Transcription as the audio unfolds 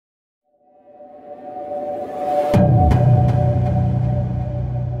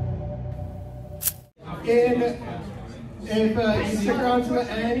if you stick around to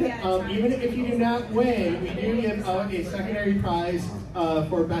the end, even if you do not win, we do give out a secondary prize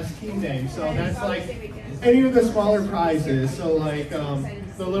for best team name. So that's like any of the smaller prizes. So like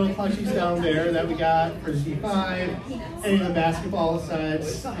the little plushies down there that we got for G5, any of the basketball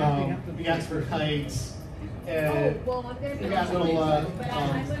sets, we got some kites, and we got little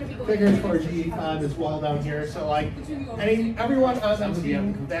figures for G5 as well down here. So like everyone on the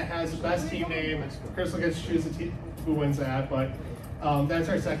team that has the best team name, Krystal gets to choose the team who wins that, but that's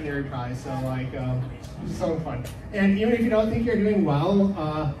our secondary prize. So like it's something fun. And even if you don't think you're doing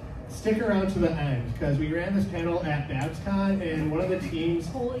well, stick around to the end, because we ran this panel at BabsCon, and one of the teams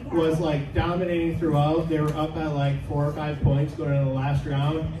was like dominating throughout. They were up by like 4 or 5 points going into the last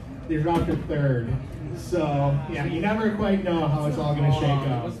round. They dropped to third. So yeah, you never quite know how it's all going to shake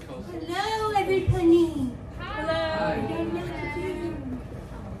out. Hello, everybody.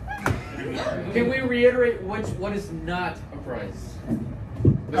 Can we reiterate what is not a prize?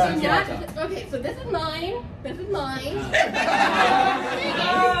 Okay, so this is mine. This is mine.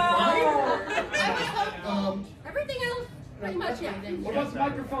 Everything else, pretty much, yeah. What about the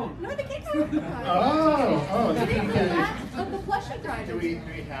microphone? No, the kids are Oh, Today was the last of the plushie prizes. do we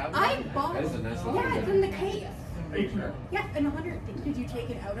have? I bought it. That is a nice one. Yeah, it's in the case. Are you sure? Yes, and 100. Did you take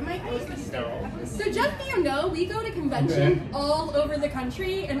it out of my case? No. So just so you know, we go to conventions all over the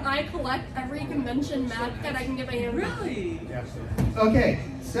country, and I collect every convention map that I can get my hands on. Really? Yes. Okay,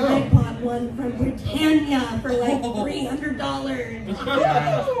 so. I bought one from Britannia for like $300.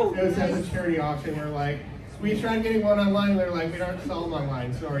 Yeah, it was at the charity auction. We're like, we tried getting one online. They're like, we don't sell them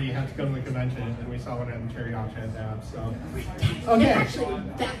online. Sorry, you have to go to the convention. And we saw one at the charity auction at that. So, okay. It's actually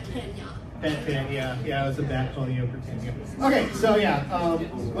Britannia. Yeah, it was a bat podium for Britannia. Okay, so yeah,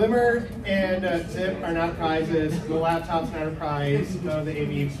 Glimmer and Zip are not prizes. The laptop's not a prize. None of the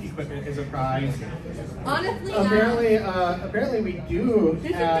AV equipment is a prize. Honestly, apparently we do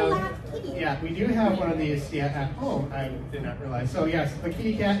this have. is the last kitty. Yeah, we do have one of these at home. I did not realize. So yes, the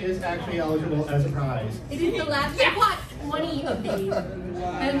kitty cat is actually eligible as a prize. It is the last. I bought 20 of these,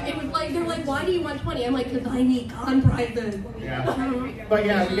 and it was like they're like, why do you want 20? I'm like, because I need con prizes. Yeah, but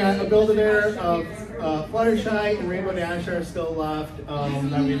yeah, we got a Build-A-Bear of Fluttershy and Rainbow Dasher are still left.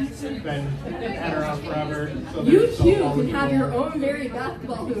 That we've been had around forever. So You too can have your own very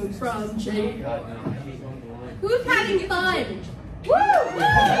basketball hoop from Jake. Who's having fun? Woo!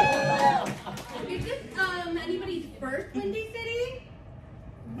 Is this anybody's first Windy City?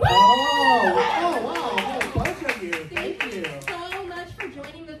 Woo! Oh, wow, a bunch of you. Thank you. So much for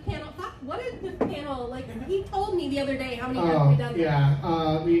joining this panel. Fuck, what is this panel? Like, he told me the other day how many times we've done this.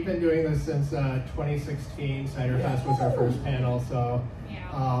 Yeah, we've been doing this since 2016. Cider Fest was our first panel, so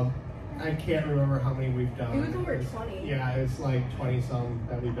I can't remember how many we've done. It was over 20. Yeah, it's like 20-some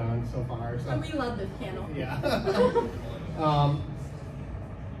that we've done so far. So we love this panel. Yeah.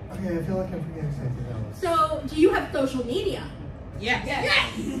 Okay, I feel like I'm forgetting something else. So, do you have social media? Yes.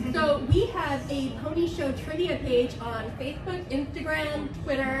 Yes. So we have a Pony Show trivia page on Facebook, Instagram,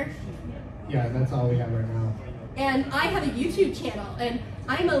 Twitter. Yeah, that's all we have right now. And I have a YouTube channel, and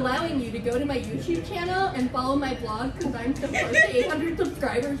I'm allowing you to go to my YouTube channel and follow my blog because I'm so close to 800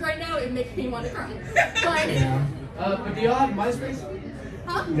 subscribers right now. It makes me want to cry. But, Yeah. But do y'all have MySpace?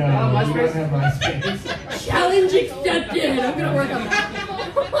 huh? No, we don't have MySpace. Challenge accepted. I'm gonna work on that.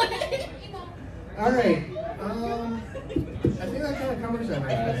 All right. I think that kind of covers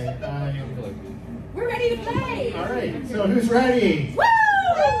everything. We're ready to play. All right. So who's ready? Woo!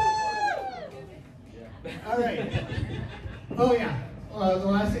 All right. Oh yeah. The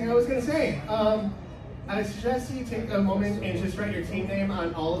last thing I was gonna say. I suggest you take a moment and just write your team name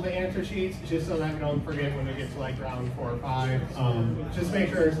on all of the answer sheets, just so that we don't forget when we get to like round 4 or 5. Just make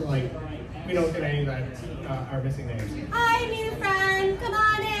sure so, like we don't get any that are missing names. Hi, new friend. Come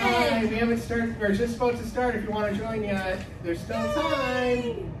on in. Hi. We haven't started. We're just about to start. If you want to join yet, there's still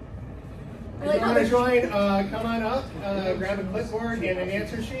time. If you want to join, come on up, grab a clipboard and an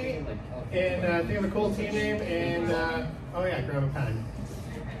answer sheet, and think of a cool team name, and oh yeah, grab a pen.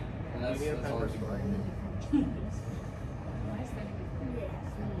 That's all it's for.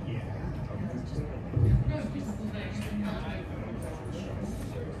 Yeah.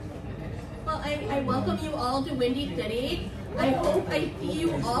 Well, I welcome you all to Windy City. I hope I see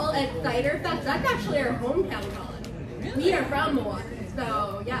you all at Cider Fest. That's actually our hometown con. We are from Milwaukee,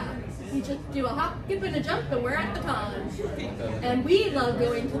 so yeah. We just do a hop, skip, and a jump, and we're at the con. And we love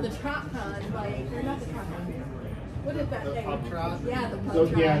going to the trot con, like, or not the trot con. What is that The thing? pub trot? Yeah, the pub So,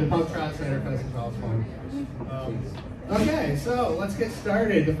 trot. yeah, the pub trot Cider Fest is all fun. Okay, so let's get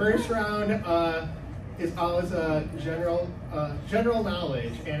started. The first round is always general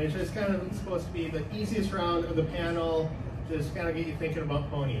knowledge, and it's just kind of supposed to be the easiest round of the panel. just kind of get you thinking about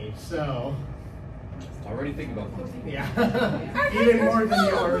ponies. So, Already thinking about ponies. yeah, even more than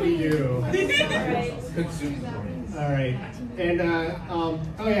you already do. Consume ponies. All right, and oh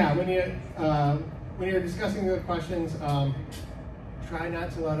yeah, when you're discussing the questions, try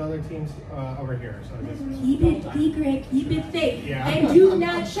not to let other teams over here. So just Keep it secret, keep it safe, Yeah. and do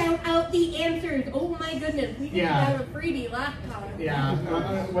not shout out the answers. Oh my goodness, we gave Yeah. out a freebie last time.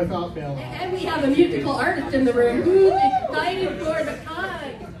 yeah, without fail. And we have a musical artist in the room who's excited for the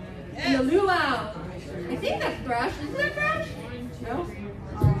time and the luau. I think that's Thrash. Isn't that Thrash? No?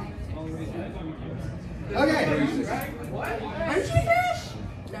 Okay. Aren't you Thrash?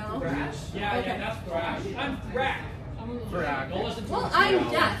 No. Thrash? Yeah, Okay. that's Thrash. I'm Thrack. Don't listen to Well, me. I'm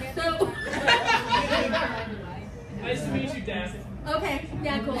Death, so. Nice to meet you, Dan. Okay,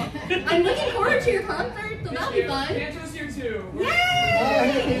 yeah, cool. I'm looking forward to your concert, so that'll be fun. Pancho's here too. Oh,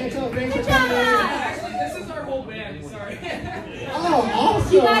 hey, Pancho, thanks for Good job! coming. Actually, this is our whole band. Sorry. Oh,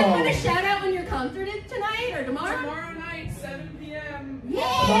 awesome. You guys want to shout out when your concert is tonight or tomorrow? Tomorrow night, 7 p.m.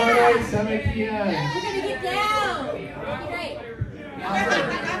 Tomorrow Yeah! night, 7 p.m. We're gonna get down. It'll be great. Awesome.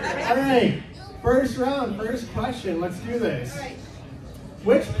 All right, first round, first question. Let's do this.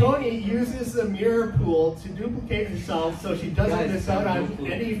 Which pony uses the mirror pool to duplicate herself so she doesn't miss out on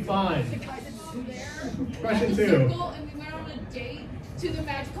any fun? Question 2. And we went on a date to the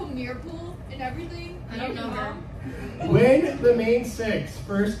magical mirror pool and everything. I don't know her. When the main 6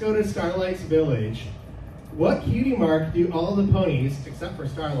 first go to Starlight's village, what cutie mark do all the ponies, except for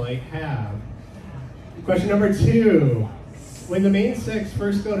Starlight, have? Question number 2. When the main 6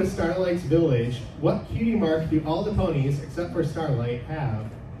 first go to Starlight's village, what cutie mark do all the ponies, except for Starlight, have?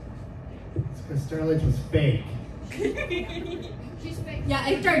 It's because Starlight was fake. She's fake. Yeah,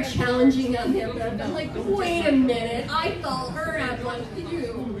 I started challenging on him. And I'm like, wait a minute, I saw her have one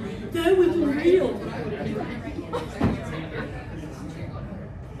too. That was real.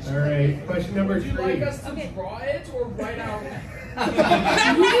 All right, question number Would you like 3. us to draw it or write out?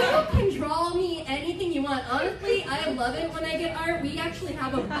 You can draw me anything you want. Honestly, I love it when I get art. We actually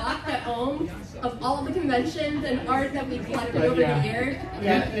have a box at home of all the conventions and art that we collected over the years.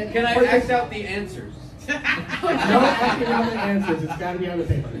 Yeah, Can I act out the answers? No acting out the answers, it's got to be on the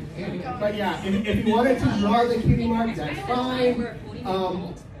paper. But yeah, if you wanted to draw the cutie mark, that's fine.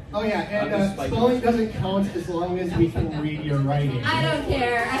 Oh yeah, and spelling doesn't count as long as we can read your writing. I don't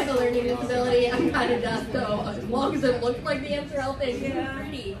care. I have a learning disability. I'm kind of deaf, so as long as it looks like the answer, I'll take it.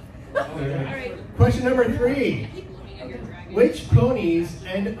 Pretty. Question number 3. Which ponies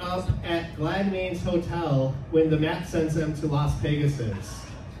end up at Gladmane's Hotel when the map sends them to Las Pegasus?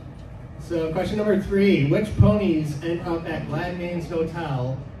 So question number 3. Which ponies end up at Gladmane's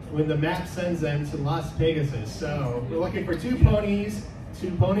Hotel when the map sends them to Las Pegasus? So we're looking for 2 ponies. 2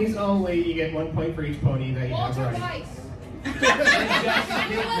 ponies only. You get 1 point for each pony that you have Walter right. Weiss.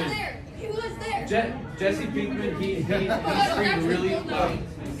 Jesse He was Pinkman. there. He was there. Jesse Pinkman, he screamed really Bill loud. Nye.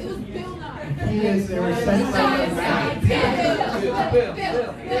 It was Bill Nye. He is. They were sent from the map.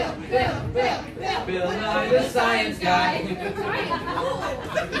 Bill Nye the Science Guy.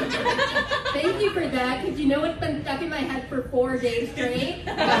 Thank you for that, because you know what's been stuck in my head for 4 days straight?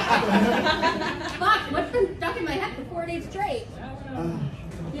 Fuck, what's been stuck in my head for 4 days straight?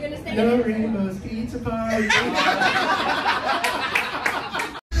 You're gonna say No it? rainbows, pizza party.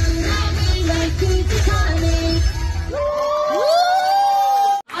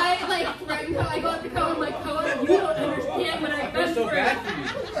 I like threatened how I got the code. I'm like, code, you don't understand what I've That's done so for bad him.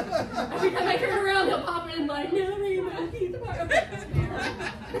 for you. Every time I turn around, he'll pop in like, no, rainbow, pizza party.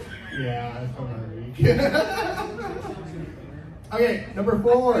 Yeah, that's from our week. Okay, number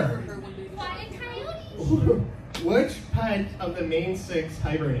 4. Flying coyote. Which pet of the main 6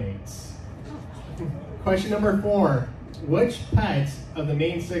 hibernates? Question number 4. Which pet of the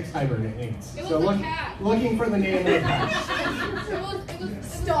main 6 hibernates? It was a cat. Looking for the name of the pet. It was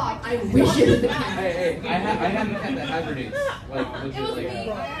stop. I wish it was the cat. Hey, I have a cat that hibernates. Like, It was legit, me.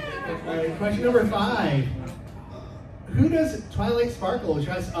 like, Alright, question number 5. Who does Twilight Sparkle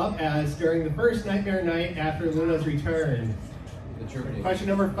dress up as during the first Nightmare Night after Luna's return? the Terminator. Question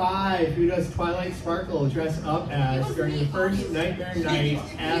number 5. Who does Twilight Sparkle dress up as during the first Nightmare Night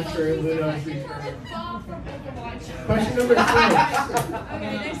after Luna's return? Question number 6.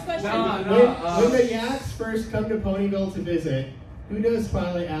 Okay, next question. When the Yaks first come to Ponyville to visit, who does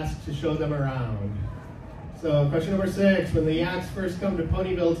Twilight ask to show them around? So question number 6. When the Yaks first come to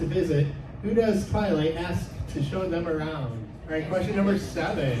Ponyville to visit, who does Twilight ask to show them around? All right, question number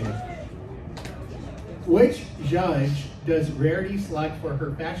 7. Which judge does Rarity select for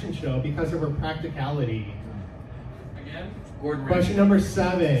her fashion show because of her practicality? Again? Gordon Question number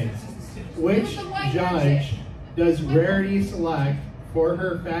 7. Which Who's the white judge does Rarity select for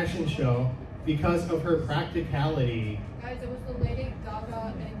her fashion show because of her practicality? Guys, it was the Lady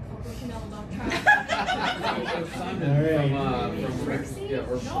Gaga and Coco Chanel love track.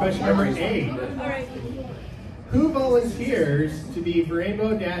 Question number 8. Alright. Who volunteers to be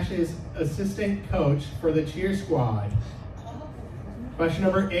Rainbow Dash's assistant coach for the cheer squad? Question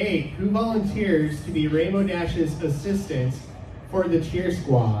number 8. Who volunteers to be Rainbow Dash's assistant for the cheer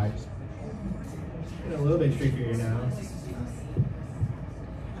squad? Getting a little bit trickier now. I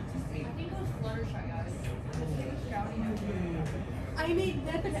think it was Fluttershy, guys. Shouting at me. I made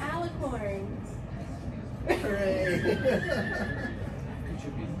Beth an alicorn. Hooray.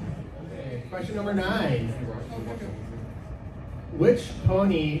 Okay, question number 9. Which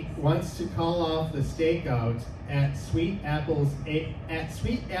pony wants to call off the stakeout at Sweet Apple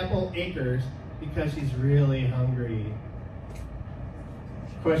Acres because she's really hungry?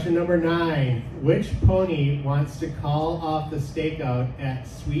 Question number 9. Which pony wants to call off the stakeout at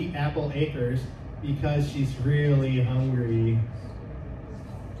Sweet Apple Acres because she's really hungry?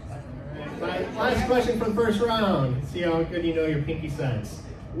 Last question for the first round. See how good you know your pinky sense.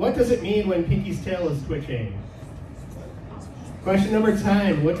 What does it mean when Pinky's tail is twitching? Question number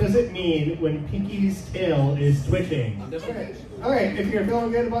 10. What does it mean when Pinky's tail is twitching? All right, if you're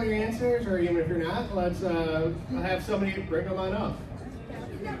feeling good about your answers, or even if you're not, let's have somebody bring them on up.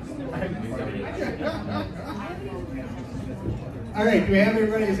 All right, do we have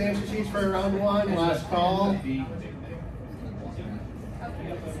everybody's answer sheets for round 1? Last call.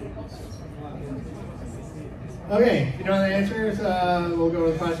 Okay, if you know the answers, we'll go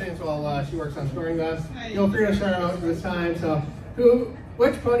with questions while she works on scoring them. Feel free to start out this time. So,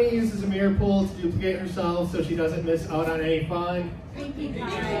 which pony uses a mirror pool to duplicate herself so she doesn't miss out on any fun? Pinkie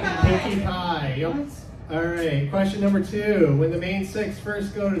Pie. Pinkie Pie. Yep. All right. Question number 2. When the main 6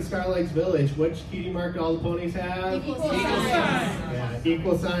 first go to Starlight's Village, which cutie mark do all the ponies have? Equal signs. Yeah,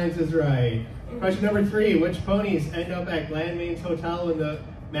 equal signs is right. Question number 3. Which ponies end up at Glenmain's Hotel when the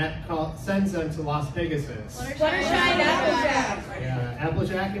map sends them to Las Pegasus? Fluttershy and Applejack. Yeah,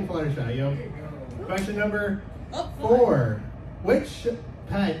 Applejack and Fluttershy. Yep. Question number 4. Which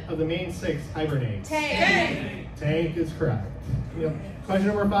pet of the main 6 hibernates? Tank. Tank is correct. Yep. Question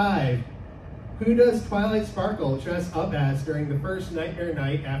number 5. Who does Twilight Sparkle dress up as during the first Nightmare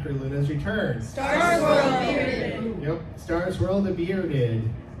Night after Luna's return? Star Swirl Bearded. Yep, Star Swirl the Bearded.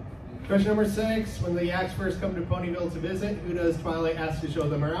 Question number 6. When the Yaks first come to Ponyville to visit, who does Twilight ask to show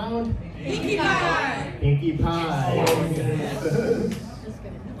them around? Pinkie Pie. Pinkie Pie.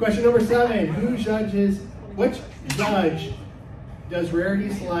 Question number 7. Which judge does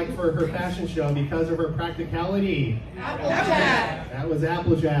Rarity select for her fashion show because of her practicality? Applejack. That was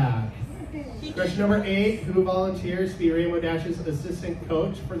Applejack. Question number 8. Who volunteers to be Rainbow Dash's assistant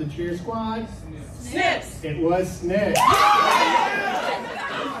coach for the cheer squad? Snips. It was Snips.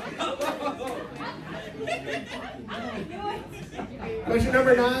 Question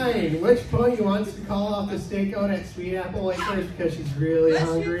number 9. Which pony wants to call off the stakeout at Sweet Apple Acres because she's really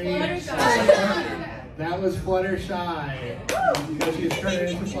hungry? That was Fluttershy. Because she's turning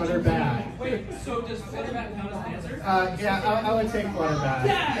into Flutterbat. Wait, so does Flutterbat count as an answer? Yeah, I would take Flutterbat.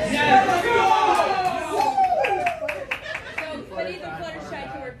 Yes! So, but even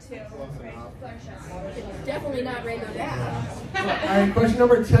Fluttershy can work too. Definitely not Rainbow Dash. Alright, question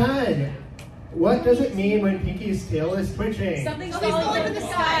number 10. What does it mean when Pinky's tail is twitching? Something's falling from the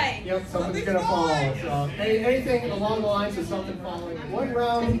sky. Yep, something's gonna fall. So anything along the lines of something falling. 1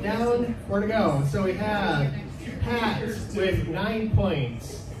 round down, more to go. So we have Pat with 9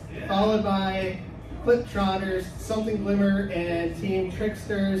 points, followed by Clip Trotters, Something Glimmer, and Team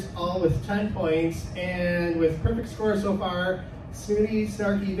Tricksters, all with 10 points. And with perfect scores so far, Snooty,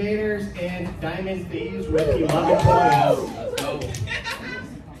 Snarky Vaders, and Diamond Thieves with 11 points.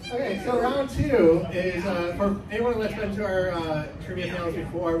 Okay, so round 2 is, for anyone that's been to our trivia panels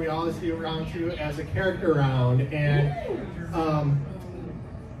before, we always do round 2 as a character round. And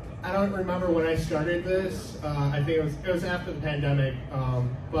I don't remember when I started this. I think it was after the pandemic,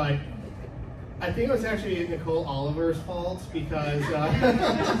 but I think it was actually Nicole Oliver's fault because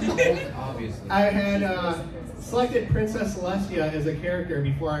I had selected Princess Celestia as a character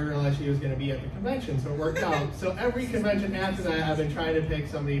before I realized she was going to be at the convention, so it worked out. So every convention after that, I've been trying to pick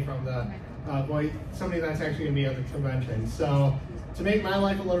somebody from the somebody that's actually going to be at the convention. So to make my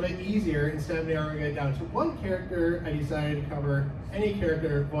life a little bit easier, instead of narrowing it down to one character, I decided to cover any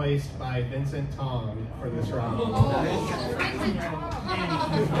character voiced by Vincent Tong for this round.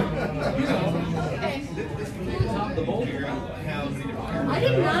 I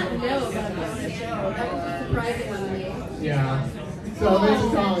did not know about this show. That was surprising to me. Yeah. So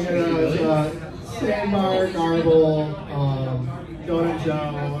Vincent Tong is Sandbar, Garble, Donut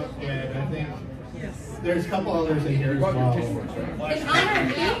Joe, and I think there's a couple others in here as well. And on our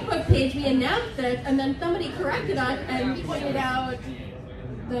Facebook page, we announced it, and then somebody corrected us and pointed out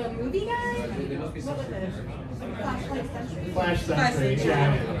the movie guy. What was it? Flash Century,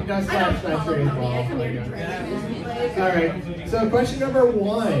 yeah. He does Flash Century as well. Alright, so question number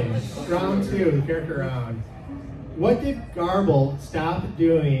 1, round 2, the character round. What did Garble stop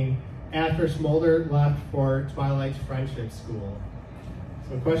doing after Smolder left for Twilight's Friendship School?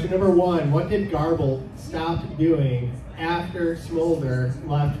 So question number 1, what did Garble stop doing after Smolder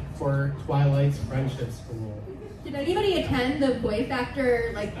left for Twilight's Friendship School? Did anybody attend the voice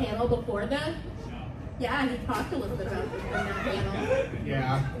actor panel before this? Yeah, he talked a little bit about this in that panel.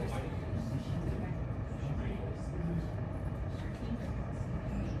 Yeah.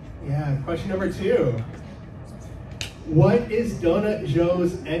 Yeah, question number 2. What is Donut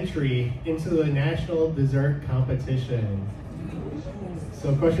Joe's entry into the national dessert competition?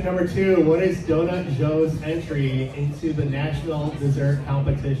 So question number 2, what is Donut Joe's entry into the national dessert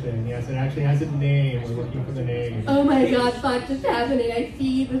competition? Yes, it actually has a name. We're looking for the name. Oh my god, fuck, this happening. I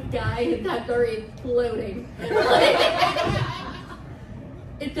see this guy, his head's already exploding.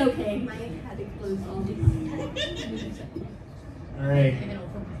 It's okay, my head explodes all the time. Alright.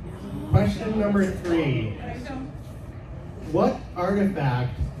 Question number 3. What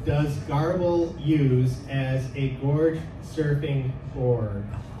artifact does Garble use as a gorge surfing board?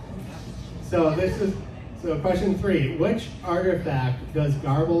 So question 3. Which artifact does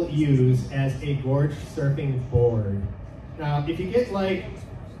Garble use as a gorge surfing board? Now, if you get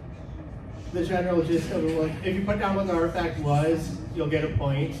the general gist of if you put down what the artifact was, you'll get a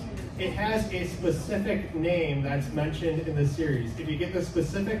point. It has a specific name that's mentioned in the series. If you get the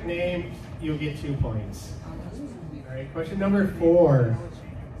specific name, you'll get 2 points. All right, question number 4.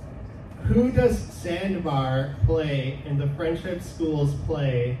 Who does Sandbar play in the Friendship School's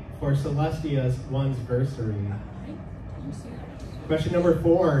play for Celestia's one'sversary? Question number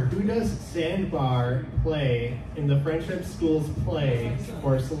 4. Who does Sandbar play in the Friendship School's play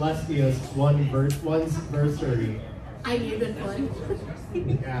for Celestia's one'sversary? I knew this one.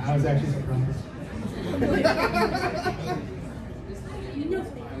 Yeah, I was actually surprised.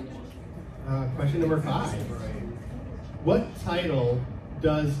 Question number 5. What title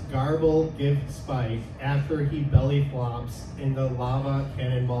does Garble give Spike after he belly flops in the lava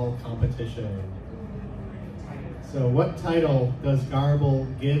cannonball competition? So what title does Garble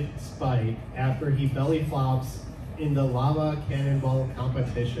give Spike after he belly flops in the lava cannonball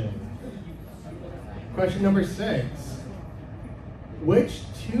competition? Question number 6. Which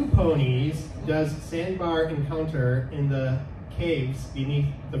 2 ponies does Sandbar encounter in the caves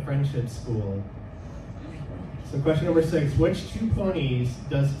beneath the Friendship School? So question number 6, which 2 ponies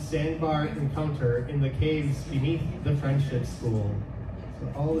does Sandbar encounter in the caves beneath the Friendship School?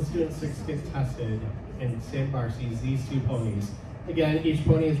 So all the student 6 get tested, and Sandbar sees these 2 ponies. Again, each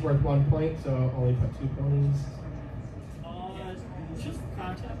pony is worth 1 point, so only put 2 ponies. Just for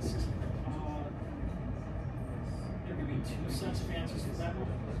context, there could be 2 sets of answers for that one.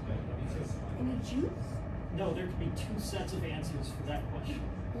 Any juice? No, there could be 2 sets of answers for that question.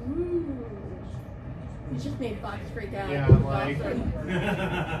 Ooh. You just made Fox freak out. Yeah, Awesome.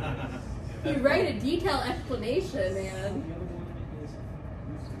 You write a detailed explanation, man.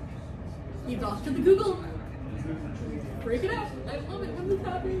 He's off to the Google. Freak it out. I love it when this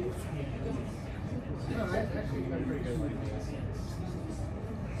happens. Oh, that's actually been pretty good.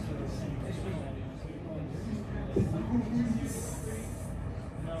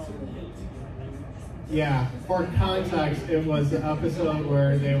 Yeah, for context, it was the episode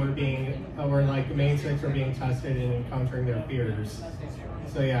where they were being, where the main 6 were being tested and encountering their fears.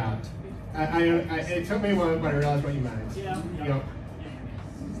 So yeah, it took me a while to realize what you meant. Yeah. You know,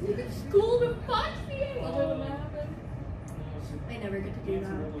 School to Foxy. I love it when that happens. I never get to do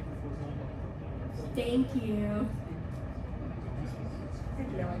that. Thank you. I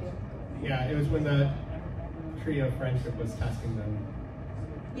have no idea. yeah, it was when the Tree of Friendship was testing them.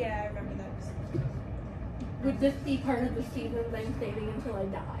 Yeah, I remember that. Would this be part of the seasons I'm saving until I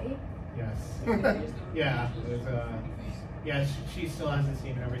die? Yes. Yeah. It was, yeah, she still hasn't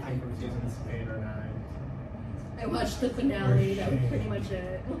seen everything from seasons 8 or 9. I watched the finale. That was pretty much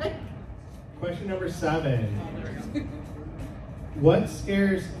it. Question number 7. What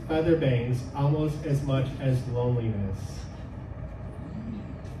scares Featherbangs almost as much as loneliness?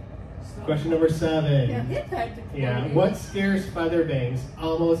 Question number 7. Yeah, hit that to Yeah, 20. what scares Featherbangs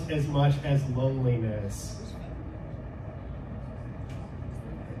almost as much as loneliness?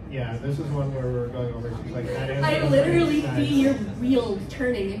 Yeah, this is one where we're going over. She's like, that is I literally see your wheels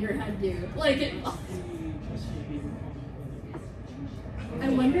turning in your head, dude. Like it. I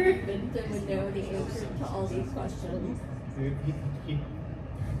wonder if Vincent would know the answer to all these questions. Dude, he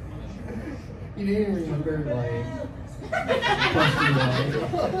didn't even remember, like, question one.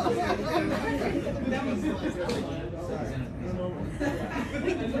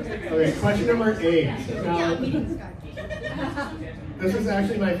 Okay, question number 8. Now, this is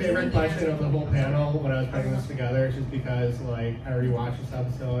actually my favorite question of the whole panel when I was putting this together, just because, like, I already watched this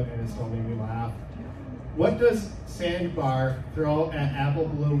episode and it still made me laugh. What does Sandbar throw at Apple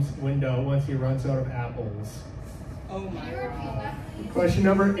Bloom's window once he runs out of apples? Oh my god. Question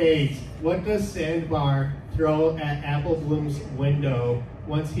number 8. What does Sandbar throw at Apple Bloom's window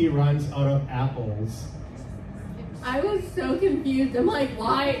once he runs out of apples? I was so confused. I'm like,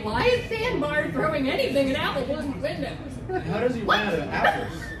 why is Sandbar throwing anything at Apple Bloom's window? How does he run out of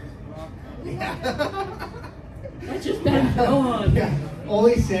apples? That's just bad going. Yeah,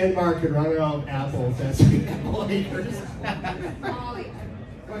 only Sandbar could run out of apples at Sweet Apple Acres.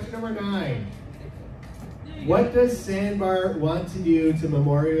 Question number 9. What does Sandbar want to do to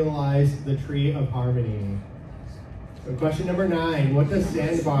memorialize the Tree of Harmony? So question number 9. What does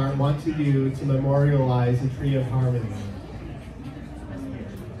Sandbar want to do to memorialize the Tree of Harmony?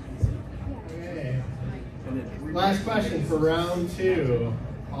 Okay. Last question for round 2.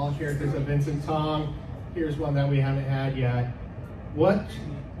 All characters of Vincent Tong. Here's one that we haven't had yet. What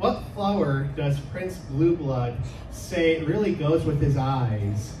flower does Prince Blueblood say really goes with his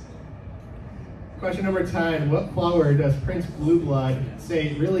eyes? Question number 10. What flower does Prince Blueblood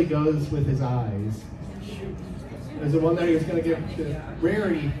say really goes with his eyes? There's the one that he was going to give to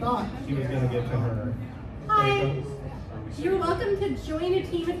Rarity, thought he was going to give to her. Hi. You're welcome to join a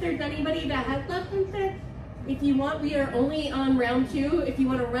team if there's anybody that has less than 6. If you want, we are only on round 2. If you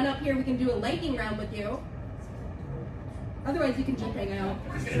want to run up here, we can do a lightning round with you. Otherwise, you can just hang out.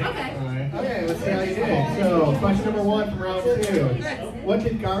 Okay. Alright. Okay, let's see how you did. So, question number 1 from round 2. What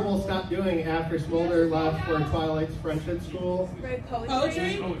did Garble stop doing after Smolder left for Twilight's friendship school? Write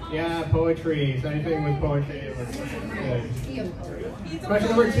Poetry? Yeah, poetry. So anything with poetry was good. Question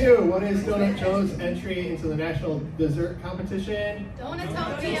number 2. What is Donut Joe's entry into the National Dessert Competition?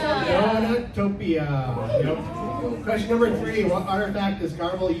 Donutopia. Yep. Question number 3. What artifact does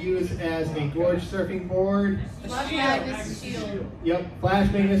Garble use as a gorge surfing board? Shield. Yep, Flash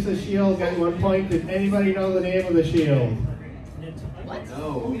Magnus' shield. Got 1 point. Did anybody know the name of the shield? What?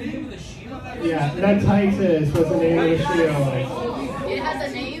 No. The name of the shield? Yeah, Netitis was the name of the shield. It has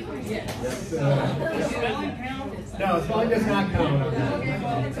a name? Yes. No, spelling does not count on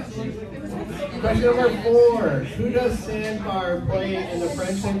that. Question number 4. Who does Sandbar play in the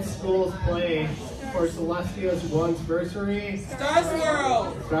Friendship School's play for Celestia's one'sversary? Star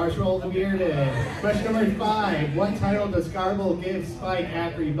Swirl! Star Swirl the Bearded. Question number 5. What title does Garble give Spike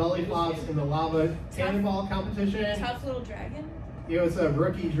after he belly flops in the lava cannonball competition? Tough little dragon? It was a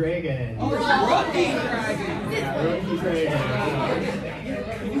rookie dragon. Oh, it's a rookie dragon! Yeah, rookie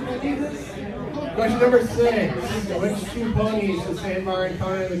dragon. Question number 6. Which 2 ponies does Sandbar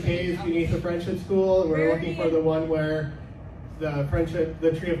encounter in the caves beneath the Friendship School? And we're looking for the one where the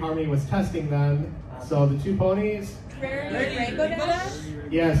Tree of Harmony was testing them. So the 2 ponies? Rarity, Rainbow Dash?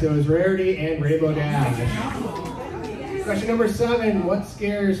 Yes, it was Rarity and Rainbow Dash. Question number 7. What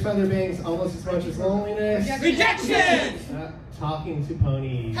scares Featherbangs almost as much as loneliness? Rejection! Talking to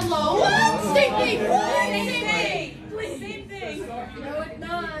ponies. Hello? Same thing! Same thing! Same thing! No, it's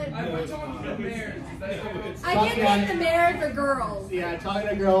not. I'm talking to bears. I can take the mares or girls. Yeah, talking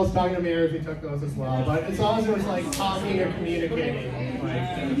to girls, talking to mares, we took those as well. But as long as it was like talking or communicating.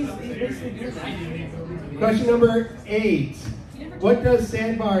 Question number 8. What does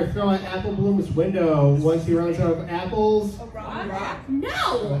Sandbar throw at Apple Bloom's window once he runs out of apples? A rock?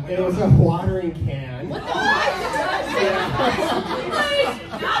 No! It was a watering can. What the fuck? Oh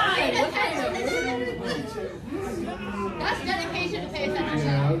my god! What kind of... That's dedication to pay attention.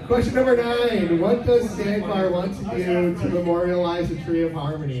 Yeah. Question number 9. What does Sandbar want to do to memorialize the Tree of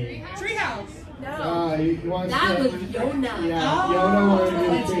Harmony? Treehouse! No. He wants That to, was Yona. Yeah, Yona wanted to do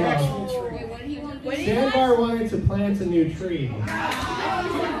the treehouse. Wait, what do you want? Sandbar wanted to plant a new tree.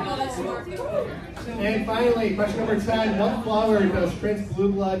 And finally, question number 10. What flower does Prince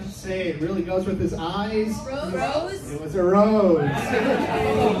Blueblood say it really goes with his eyes? Rose? It was a rose.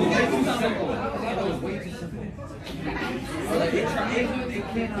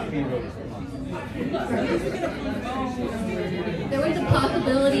 There was a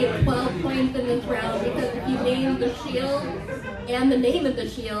possibility of 12 points in this round because if you named the shield and the name of the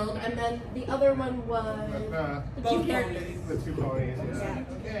shield, and then the other one was the 2 characters. The 2 ponies, yeah.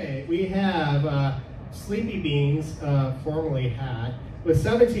 Okay. we have Sleepy Beans, formerly Hat, with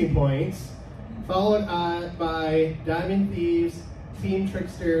 17 points, followed by Diamond Thieves, Team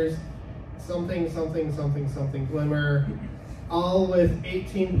Tricksters, something, Glimmer, all with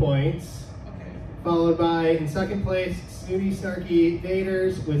 18 points, followed by, in second place, Snooty Snarky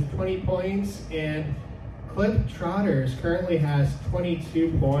Daters with 20 points, and Clip Trotters currently has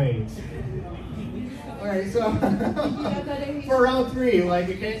 22 points. Alright, so for round 3, like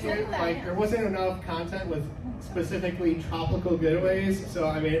we can't do, like there wasn't enough content with specifically tropical getaways, so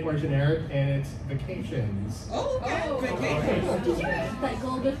I made it more generic, and it's vacations. Oh, okay. Did you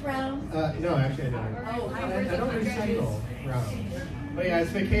recycle this round? No, actually I don't. Oh, I don't recycle rounds. But yeah,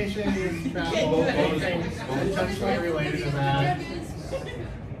 it's vacations, travel, anything intentionally related to that.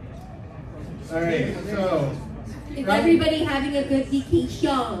 Alright, so. Is everybody having a good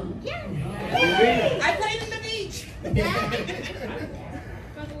vacation? I played in the beach.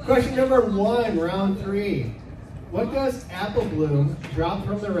 Question number 1, round 3. What does Apple Bloom drop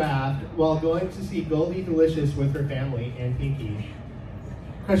from the raft while going to see Goldie Delicious with her family and Pinky?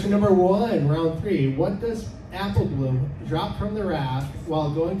 Question number 1, round 3. What does Apple Bloom drop from the raft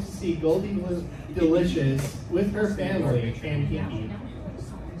while going to see Goldie Delicious with her family and Pinky?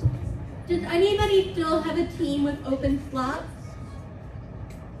 Does anybody still have a team with open slots?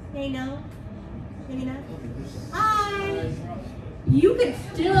 Hey, no? Maybe not? Hi! You could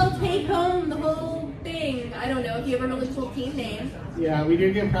still take home the whole thing. I don't know if you have a really cool team name. Yeah, we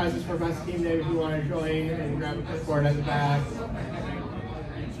do give prizes for best team name if you want to join and grab a clipboard at the back.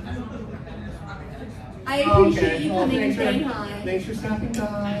 I appreciate you Well, coming and saying hi. Thanks for stopping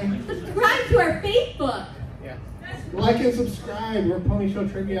by. Subscribe to our Facebook. Yeah. Like and subscribe. We're Pony Show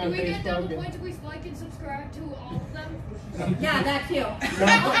Trivia on Do we get double Facebook. points if we like and subscribe to all of them? Yeah, that too.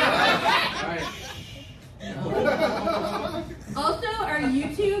 Also, our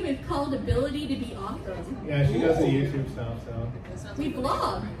YouTube is called Ability to Be Awesome. Yeah, she does the YouTube stuff, so. We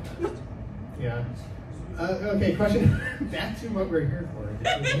vlog. Yeah. Okay, question. Back to what we're here for.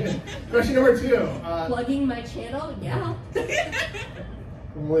 Question number 2. Plugging my channel? Yeah.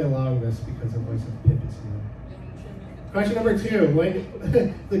 I'm only allowing this because of Voice of Pip is here. Question number 2. When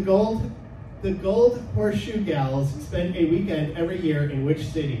the Gold Horseshoe Gals spend a weekend every year in which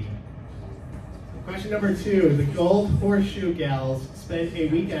city? Question number 2. The Gold Horseshoe Gals spend a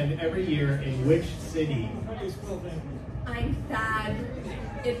weekend every year in which city? I'm sad.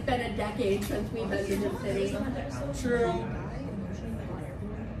 It's been a decade since we've been to this city. True.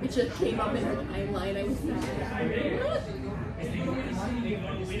 It just came up in her timeline. I was sad.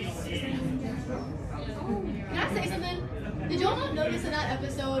 Can I say something? Did y'all not notice in that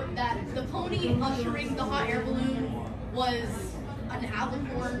episode that the pony ushering the hot air balloon was an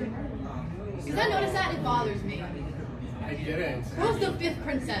alicorn? Because I noticed that, it bothers me. I didn't. Who's the 5th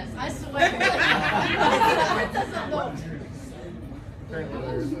princess? I swear. Like, the princess of the... Apparently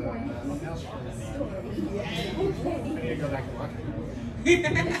there's I need to go back and watch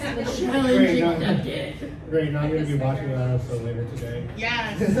it. Great, now I'm going to be watching that episode later today.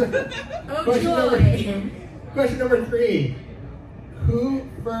 Yes. Question number 3. Who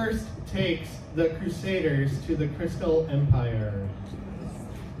first takes the Crusaders to the Crystal Empire?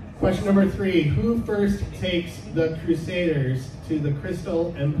 Question number 3. Who first takes the Crusaders to the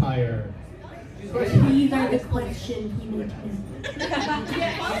Crystal Empire? These are the questions you need to know.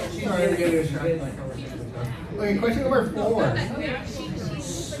 Sorry, I'm getting distracted by conversation. Okay, question number 4.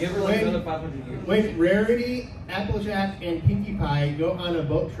 Give her like another 500 years. When Rarity, Applejack, and Pinkie Pie go on a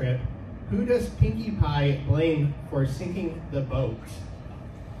boat trip, who does Pinkie Pie blame for sinking the boat?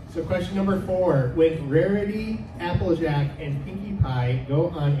 So question number 4. When Rarity, Applejack, and Pinkie Pie go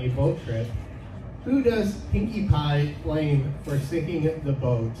on a boat trip, who does Pinkie Pie blame for sinking the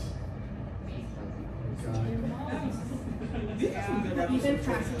boat? Oh, God. You've been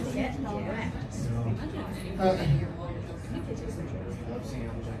practicing it? No.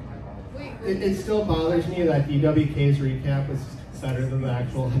 It still bothers me that DWK's recap was better than the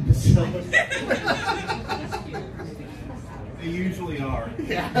actual episode. They usually are.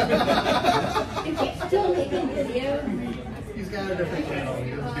 Yeah. Is he still making videos? He's got a different channel.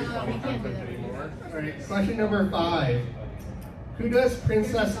 He doesn't do funny content anymore. Alright, question number 5. Who does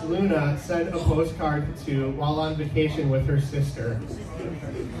Princess Luna send a postcard to while on vacation with her sister?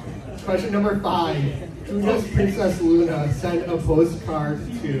 Question number 5. Who does Princess Luna send a postcard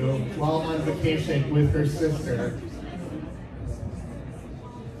to while on vacation with her sister?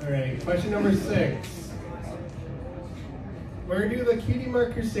 Alright, question number 6. Where do the Cutie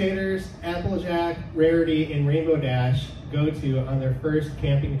Mark Crusaders, Applejack, Rarity, and Rainbow Dash go to on their first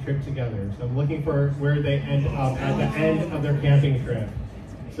camping trip together? So I'm looking for where they end up at the end of their camping trip.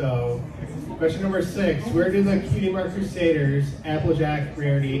 So, question number 6. Where do the Cutie Mark Crusaders, Applejack,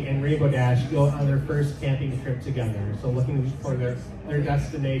 Rarity, and Rainbow Dash go on their first camping trip together? So looking for their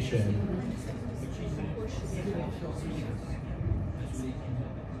destination.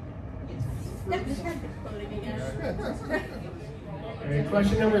 Alright,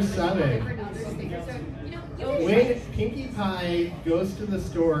 question number 7. When Pinkie Pie goes to the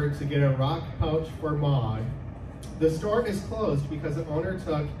store to get a rock pouch for Maud, the store is closed because the owner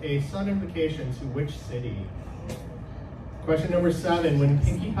took a sudden vacation to which city? Question number 7. When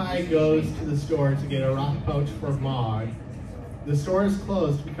Pinkie Pie goes to the store to get a rock pouch for Maud, the store is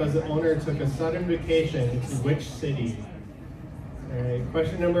closed because the owner took a sudden vacation to which city? Alright,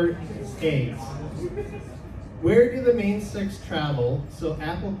 question number 8. Where do the main 6 travel so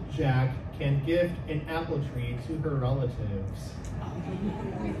Applejack can gift an apple tree to her relatives?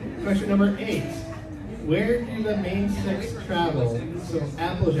 Question number 8. Where do the main 6 travel so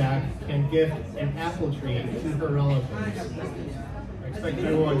Applejack can gift an apple tree to her relatives? I expect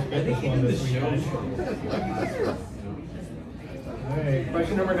everyone to get this one this weekend. Alright,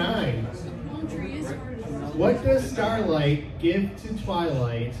 question number 9. What does Starlight give to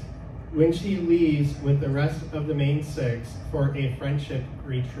Twilight when she leaves with the rest of the main 6 for a friendship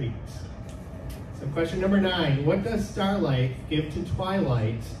retreat? So question number 9. What does Starlight give to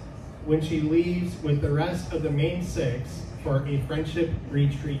Twilight when she leaves with the rest of the main 6 for a friendship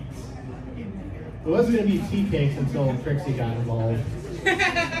retreat? It wasn't going to be tea cakes until Trixie got involved.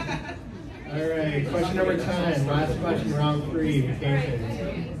 Alright, question number 10. Last question, round 3,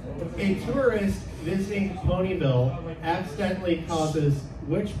 vacations. A tourist visiting Ponyville accidentally causes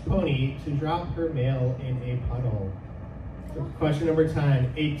which pony to drop her mail in a puddle? So question number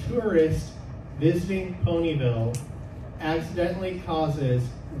 10. A tourist visiting Ponyville accidentally causes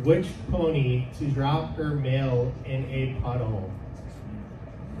which pony to drop her mail in a puddle?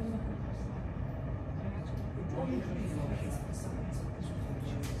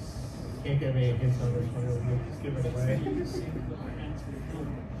 Can't get me hints on this one. We'll just give it away.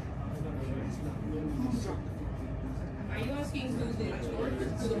 Are you asking who the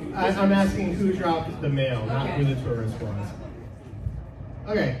tourist? I'm asking who dropped the mail, not who the tourist was.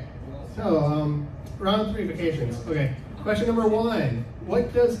 Okay, so round 3, vacations. Okay, question number 1.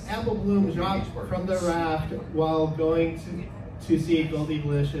 What does Apple Bloom drop from the raft while going to see Goldie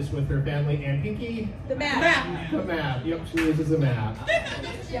Delicious with her family and Pinkie? The map. The map. Yep, she uses a map.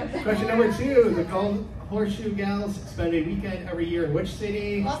 Question number 2. The Gold Horseshoe Gals spend a weekend every year in which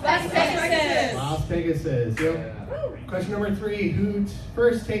city? Las Vegas. Las Vegas. Yep. Question number 3. Who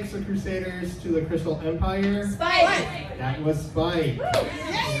first takes the Crusaders to the Crystal Empire? Spike. That was Spike.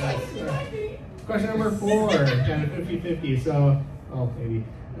 Yes. Question number 4. Kind of 50-50, so, oh, maybe.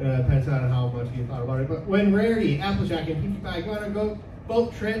 Depends on how much you thought about it. But when Rarity, Applejack, and Pinkie Pie go on a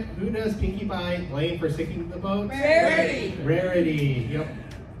boat trip, who does Pinkie Pie blame for sinking the boat? Rarity. Rarity, yep.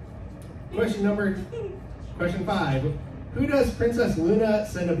 Question 5. Who does Princess Luna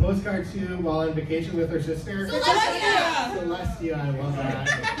send a postcard to while on vacation with her sister? Celestia. Celestia, I love that.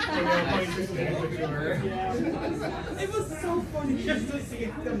 It was so funny just to see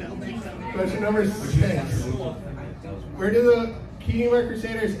them melting. Question number 6. Where do the Cutie Mark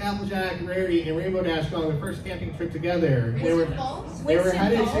Crusaders, Applejack, Rarity, and Rainbow Dash go on their first camping trip together? They were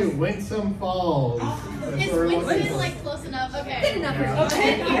headed to Winsome Falls. That's Is what we're looking Winston for. like close enough? Okay. Good enough for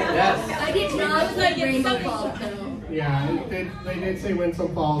Yes. I did not like Rainbow Falls though. Yeah, they did say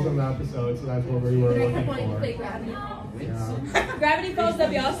Winsome Falls in the episode, so that's what we were But I looking kept wanting to play for. Gravity Falls. Yeah. Gravity Falls,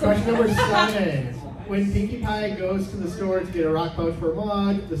 that'd be awesome. Question number 7. When Pinkie Pie goes to the store to get a rock pouch for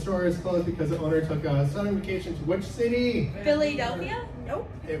Maud, the store is closed because the owner took a sudden vacation to which city? Philadelphia? Nope.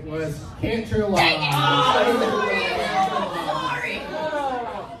 It was Canterlot. Sorry.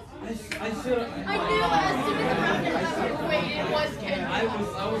 I should have. I knew as soon as the round started. Wait, it was Ken. I was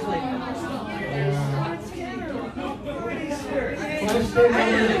like. Yeah. Question number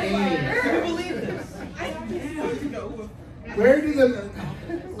 8. Where do the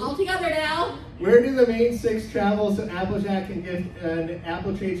All together now. Where do the main 6 travel so Applejack can give an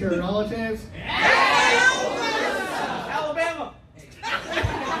apple tree to her relatives? Alabama.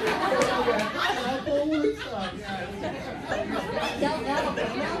 Apple Woodstock,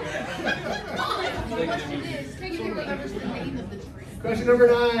 The question is, can you remember the name of the tree? Question number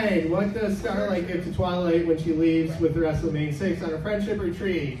 9. What does Starlight give to Twilight when she leaves with the rest of the main 6 on a friendship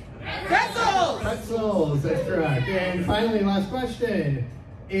retreat? Pretzels! Pretzels, that's correct. And finally, last question.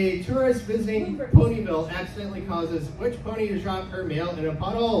 A tourist visiting Ponyville accidentally causes which pony to drop her mail in a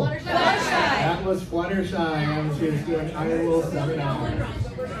puddle? Fluttershy. That was Fluttershy. And she was doing Iron Will 7 out.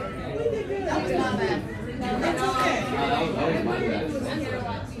 That was not bad. That was my bad.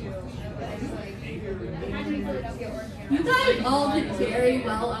 You all did very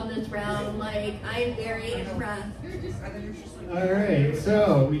well on this round. Like, I'm very impressed. Alright,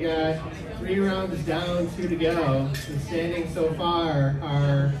 so we got 3 rounds down, 2 to go. The standings so far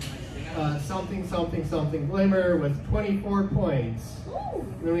are something Glimmer with 24 points.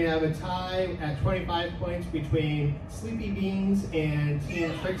 Then we have a tie at 25 points between Sleepy Beans and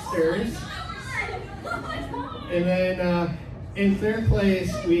Team Tricksters. And then in third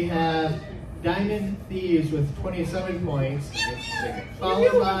place we have Diamond Thieves with 27 points,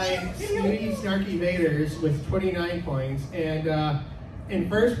 followed by Snooty Snarky Vaders with 29 points, and in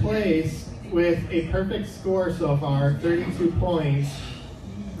first place with a perfect score so far, 32 points,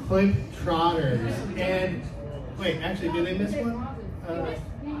 Clip Trotters. And wait, actually, did they miss one?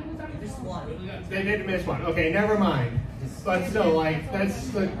 They did miss one. Okay, never mind. But still, like,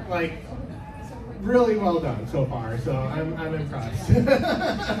 that's like really well done so far. So I'm impressed.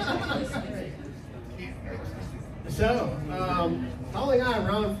 So, following on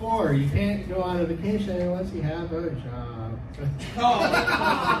round 4, you can't go on a vacation unless you have a job.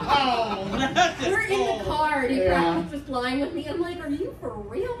 We're in the car, and he practiced flying with me. I'm like, are you for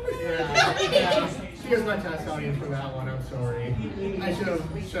real, man? Yeah. She was my test audience for that one. I'm sorry. I should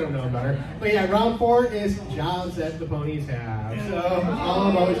have known better. But yeah, round 4 is jobs that the ponies have. So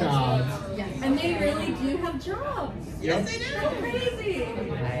all about jobs. And they really do have jobs. Yes, they do. That's crazy.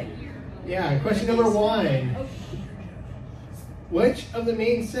 Yeah. Question number 1. Which of the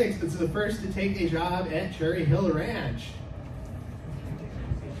main 6 is the first to take a job at Cherry Hill Ranch?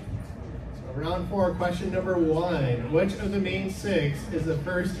 Round 4, question number 1. Which of the main 6 is the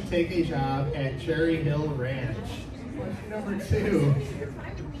first to take a job at Cherry Hill Ranch? Question number 2.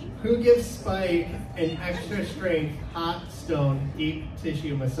 Who gives Spike an extra strength hot stone deep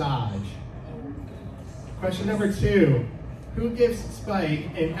tissue massage? Question number 2. Who gives Spike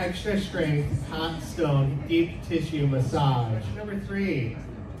an extra strength hot stone deep tissue massage? Number 3.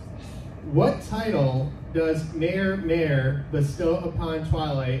 What title does Mayor bestow upon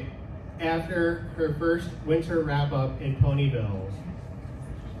Twilight after her first winter wrap-up in Ponyville?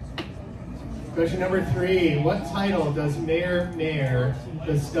 Question number 3. What title does Mayor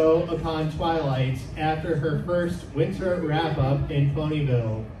bestow upon Twilight after her first winter wrap-up in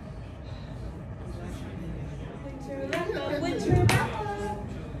Ponyville? Winter wrap-up.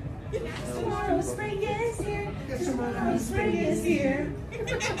 Tomorrow spring is here. Tomorrow spring is here.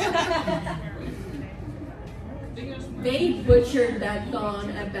 They butchered that song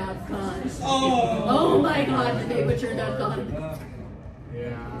at BabCon. Oh my god, did they butcher that song?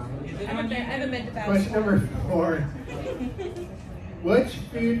 Yeah. I haven't been to BabCon. Question number 4. Which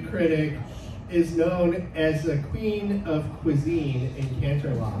food critic is known as the queen of cuisine in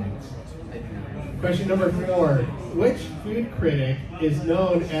Canterlot? Question number 4. Which food critic is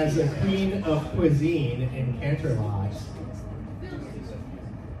known as the queen of cuisine in Canterlot?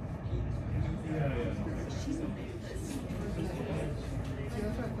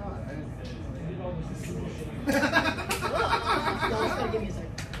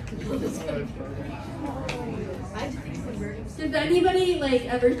 Does anybody like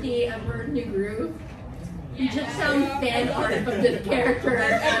ever see Emperor's New Groove? He just sounds fan art of this character.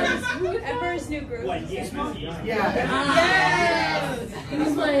 Emperor's New Groove. What, yes, Yeah. Yes!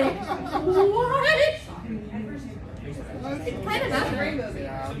 He's like, what? It's kind of That's a epic. great movie.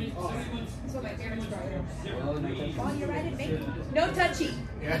 That's what my parents brought me. While you're riding, baby. No touchy.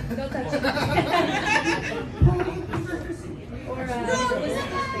 Yeah. No touchy. Or,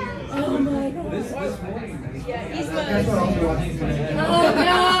 Oh my god. This morning. yeah, he's That's what I'll be watching today. Oh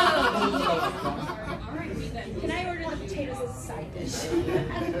Can I order the potatoes as a side dish?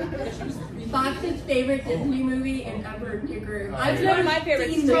 no! Fox's favorite Disney movie is Emperor's New Groove. I've One never of my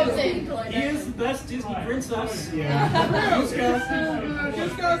favorites seen is the Frozen. movie until I He did. is the best Disney princess. Yeah.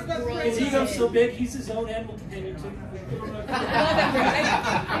 His ego's so big, he's his own animal companion too. I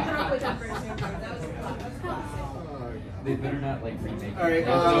grew up with Emperor's New Groove. That was They better not like remake. All right.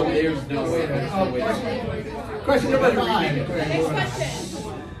 There's no way. There's no way. Question number 5. Next question.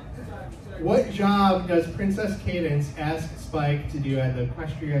 What job does Princess Cadence ask Spike to do at the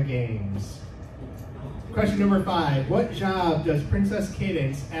Equestria Games? Question number 5. What job does Princess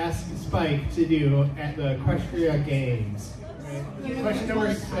Cadence ask Spike to do at the Equestria Games? Question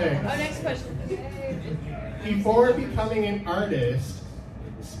number 6. Next question. Before becoming an artist,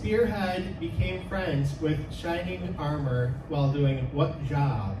 Spearhead became friends with Shining Armor while doing what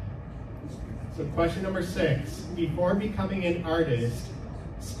job? So question number 6. Before becoming an artist,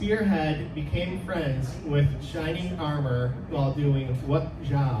 Spearhead became friends with Shining Armor while doing what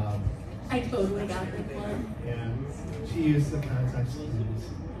job? I totally got this one. Yeah, she used the context clues.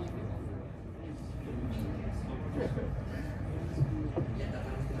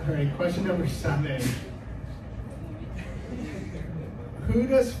 right, question number 7. Who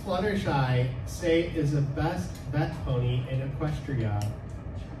does Fluttershy say is the best vet pony in Equestria?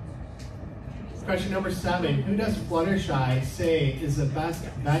 Question number 7. Who does Fluttershy say is the best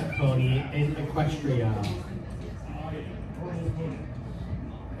vet pony in Equestria?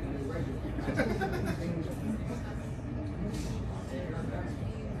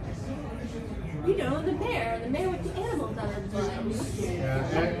 You know, the mayor with the animals on her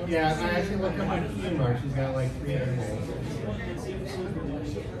butt. Yeah, I actually looked up on humor. She's got like 3 animals.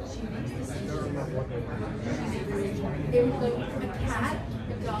 It was like a cat,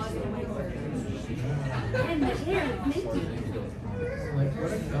 a dog, and a bird. And the hair is Mickey. Like,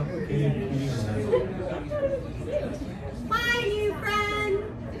 what a complicated humor. Hi, new friend!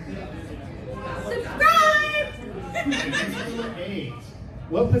 Subscribe! 8.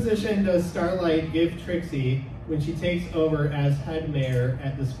 What position does Starlight give Trixie when she takes over as head mayor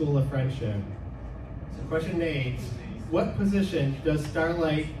at the School of Friendship? So question 8. What position does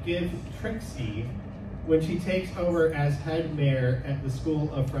Starlight give Trixie when she takes over as head mayor at the School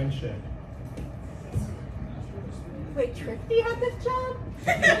of Friendship? Wait, Trixie had this job?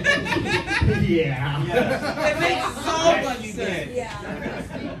 Yeah. It makes so much sense. Yeah.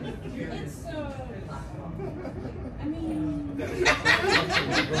 It's I mean,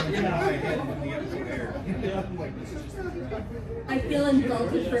 I feel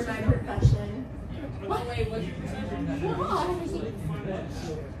indulged for my profession. what? Wait, what's your profession?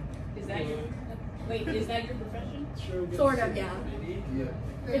 Why? Is that your profession? Sort of, yeah.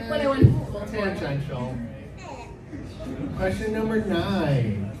 It's what I went to school for. Tangential. Question number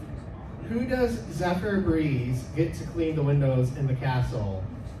 9. Who does Zephyr Breeze get to clean the windows in the castle?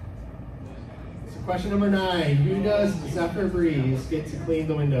 So question number 9. Who does Zephyr Breeze get to clean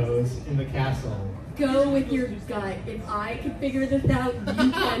the windows in the castle? Go with your gut. If I can figure this out,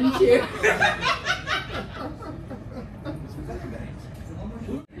 you can too.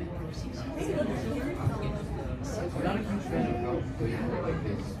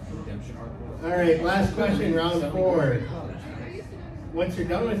 All right, last question, round 4. Once you're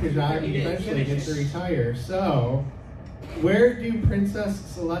done with your job, you eventually get to retire. So, where do Princess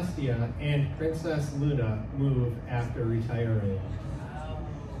Celestia and Princess Luna move after retiring?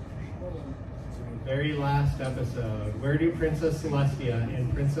 Very last episode. Where do Princess Celestia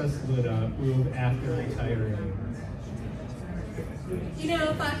and Princess Luna move after retiring? You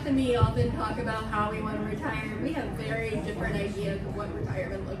know, Fox and me often talk about how we want to retire. We have very different ideas of what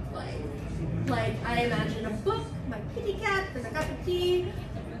retirement looks like. Like, I imagine a book, my kitty cat, and a cup of tea.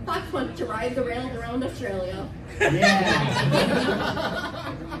 Fox wants to ride the rails around Australia.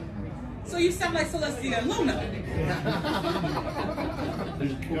 Yeah. So you sound like Celestia and Luna.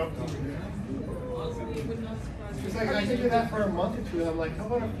 She's like, I could do that for a month or 2, and I'm like, how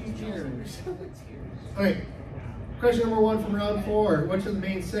about a few years? All right. Question number 1 from round 4. Which of the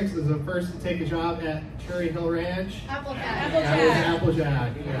main 6 is the first to take a job at Cherry Hill Ranch? Applejack.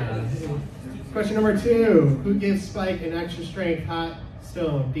 Applejack. Yeah. Question number 2. Who gives Spike an extra strength hot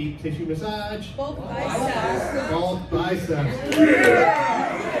stone deep tissue massage? Both biceps. Both biceps.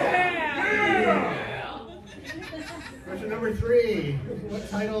 Question number 3. What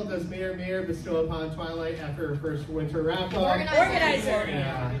title does Mayor Mayor bestow upon Twilight after her first winter wrap-up? Organizer.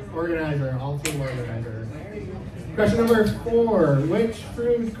 Yeah, organizer, all-team organizer. Question number 4. Which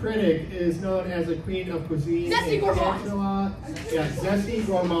food critic is known as the queen of cuisine? Zesty Gourmand. Yeah, Zesty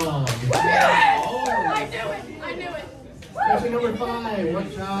Gourmand. I knew it. Question number 5.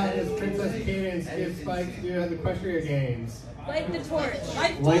 What job does Princess Cadence give Spike to do at the Equestria Games? Light the torch.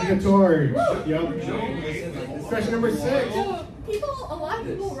 Light the torch. Yep. Question number 6. So, a lot of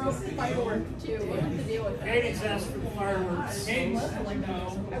people wrote fireworks too. What was the deal with that? Cadence asked for the fireworks. And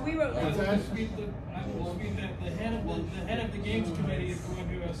we wrote What's like, that? The head of the games committee is the one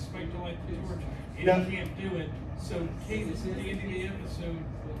who has Spike to light the torch, and No. he can't do it. So Cadence at the end of the episode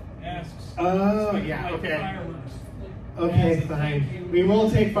asks Oh, Spike yeah, to light the okay. fireworks. Okay, fine. We will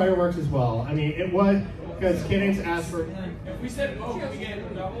take fireworks as well. I mean, it was because Cadence asked for. If we said both, we get a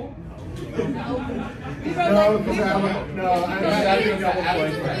double. No, because I didn't double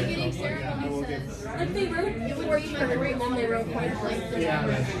Cadence point. at the beginning ceremony says, Like they wrote torch and then they wrote fireworks.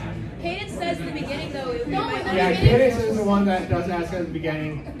 Yeah. Cadence says in the beginning though it would be No, my in the Yeah, beginning- Cadence is the one that does ask at the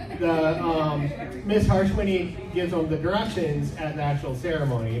beginning. The Miss Harshmony gives them the directions at the actual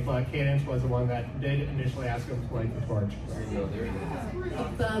ceremony, but Cadence was the one that did initially ask them to light the torch.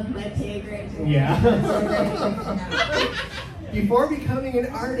 Above my pay grade. Yeah. Before becoming an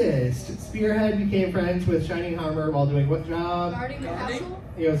artist, Spearhead became friends with Shining Armor while doing what job? Guarding the castle?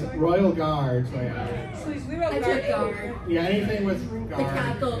 He was Royal Guard. So yeah. We wrote I took guard. Yeah, anything with The guard.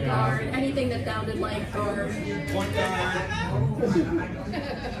 castle yeah. guard. Anything that sounded like guard.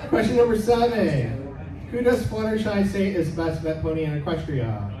 Question number 7. Who does Fluttershy say is the best vet pony in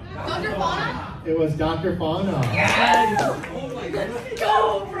Equestria? Dr. Fauna? It was Dr. Fauna.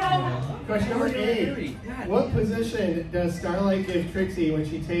 Go, bro! Question number 8. What position does Starlight give Trixie when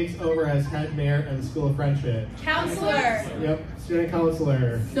she takes over as head mayor of the School of Friendship? Counselor. Yep, student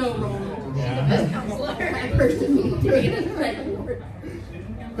counselor. So wrong. Yeah. Counselor. That person needs to be in the right word.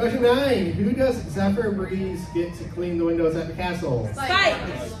 Question 9. Who does Zephyr Breeze get to clean the windows at the castle? Spike.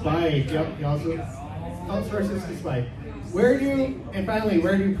 Spike. Yep, he also outsources to Spike. Where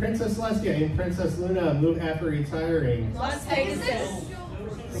do Princess Celestia and Princess Luna move after retiring? Las Vegas.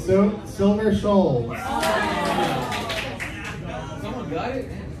 So, Silver Shoals. Someone got it?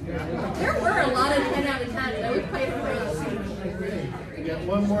 There were a lot of 10 out of 10. That was quite impressive. We got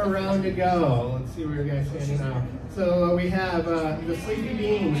one more round to go. Let's see where you guys standing now. So we have the Sleepy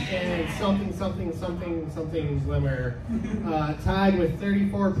Beans and something Glimmer tied with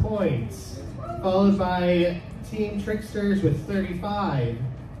 34 points, followed by Team Tricksters with 35.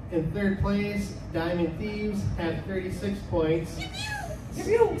 In third place, Diamond Thieves have 36 points.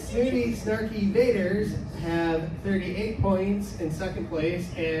 Snooty Snarky Vaders have 38 points in second place,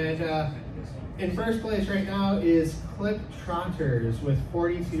 and in first place right now is Clip Trotters with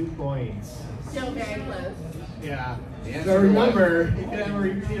 42 points. Still very close. Yeah. So remember, you could have a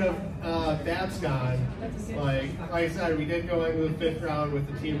repeat of Babscon. Like I said, we did go into the 5th round with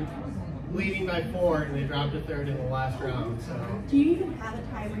the team leading by 4, and they dropped a 3rd in the last round. So Do you even have a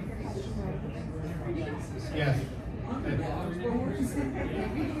tiebreaker question ready? yes.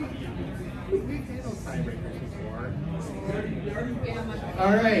 We've handled tiebreakers before.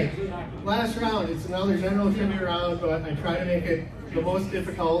 All right, last round. It's another general trivia round, but I try to make it the most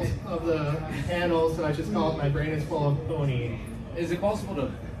difficult of the panel, so I just call it My Brain is Full of Pony. Is it possible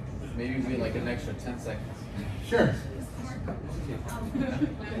to maybe wait like an extra 10 seconds? Sure.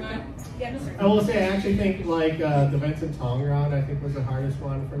 I will say, I actually think like the Vincent Tong round, I think was the hardest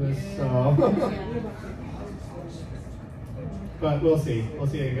one for this. So, but we'll see. We'll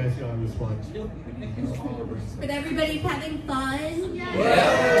see how you guys do on this one. But everybody's having fun?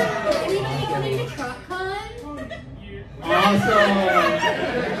 Yeah. Is anybody coming to TruckCon? Awesome.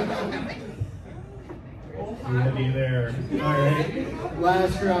 I'm gonna be there. All right.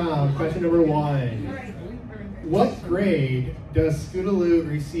 Last round. Question number 1. What grade does Scootaloo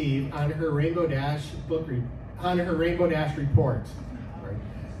receive on her Rainbow Dash report? Right.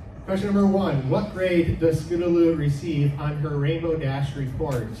 Question number 1. What grade does Scootaloo receive on her Rainbow Dash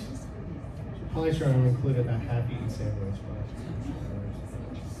report? Probably should have included that half-eaten sandwich.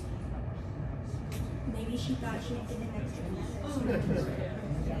 Maybe she thought she did an extra.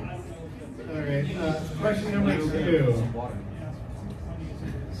 All right. Question number 2.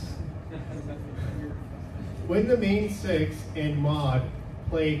 When the main 6 and Maud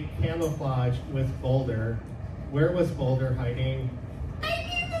played camouflage with Boulder, where was Boulder hiding?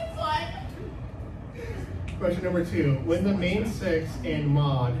 Question number 2. When the main 6 and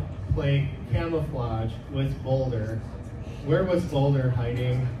Maud played camouflage with Boulder, where was Boulder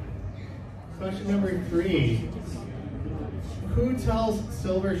hiding? Question number 3. Who tells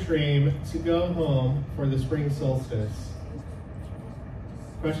Silverstream to go home for the spring solstice?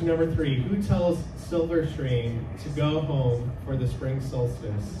 Question number 3. Who tells Silverstream to go home for the spring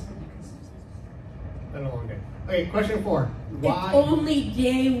solstice? Been a long day. Okay, question 4. Why? It's only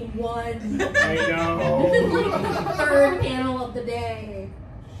day 1. I know. This is like the 3rd panel of the day.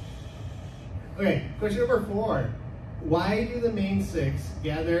 Okay, question number 4. Why do the main 6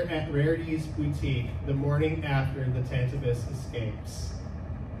 gather at Rarity's Boutique the morning after the Tantabus escapes?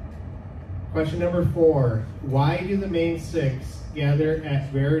 Question number 4. Why do the main 6 gather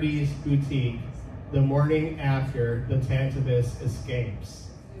at Rarity's Boutique the morning after the Tantabus escapes?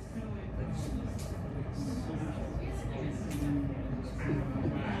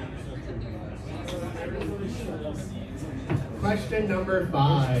 Question number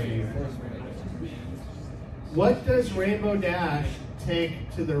 5. What does Rainbow Dash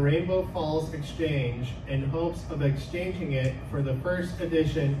take to the Rainbow Falls Exchange in hopes of exchanging it for the first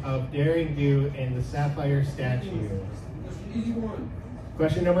edition of Daring Do and the Sapphire Statue?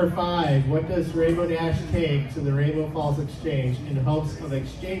 Question number 5. What does Rainbow Dash take to the Rainbow Falls Exchange in hopes of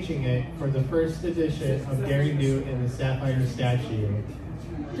exchanging it for the first edition of Daring Do and the Sapphire Statue?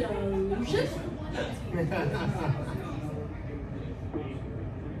 Doge.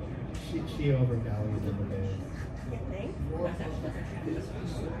 She overvalued it a bit.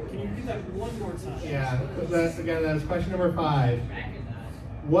 Can you do that one more time? Yeah, that was question number 5.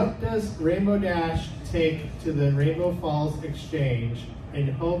 What does Rainbow Dash take to the Rainbow Falls Exchange in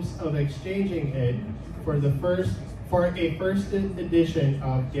hopes of exchanging it for a first edition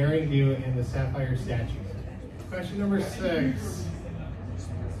of Daring Do and the Sapphire Statue? Question number 6.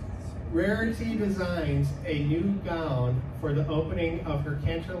 Rarity designs a new gown for the opening of her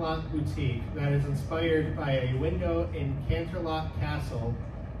Canterlot boutique that is inspired by a window in Canterlot Castle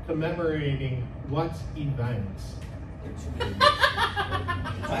commemorating what event?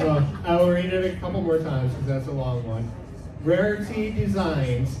 I will read it a couple more times because that's a long one. Rarity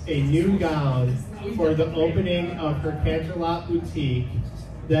designs a new gown for the opening of her Canterlot boutique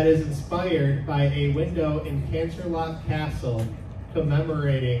that is inspired by a window in Canterlot Castle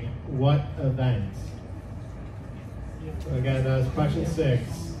commemorating what event? So again, that was question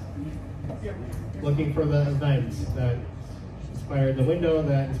 6. Looking for the event that inspired the window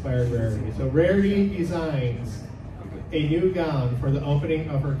that inspired Rarity. So Rarity designs a new gown for the opening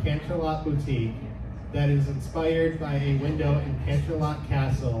of her Canterlot boutique that is inspired by a window in Canterlot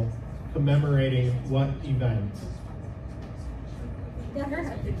Castle commemorating what event? Yeah, her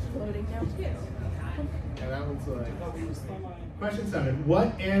head's exploding now too. Yeah, that one's like... Question 7.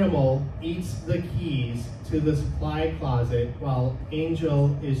 What animal eats the keys to the supply closet while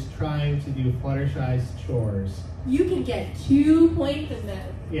Angel is trying to do Fluttershy's chores? You can get 2 points in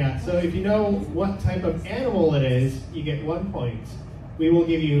this. Yeah, so if you know what type of animal it is, you get 1 point. We will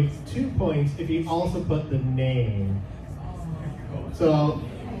give you 2 points if you also put the name. So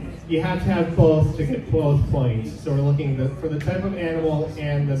you have to have both to get both points. So we're looking for the type of animal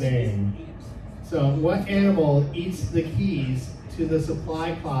and the name. So what animal eats the keys to the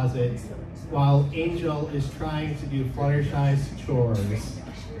supply closet while Angel is trying to do Fluttershy's chores?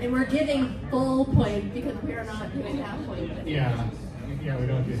 And we're giving full points because we're not doing half points. Yeah, we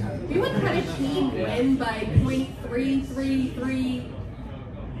don't do that. We would kind of team win by 0.333.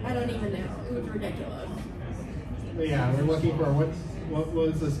 I don't even know. It was ridiculous. But yeah, we're looking for what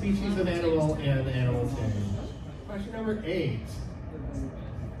was the species of animal and the animal's name. Question number 8.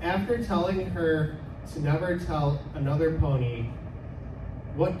 After telling her to never tell another pony,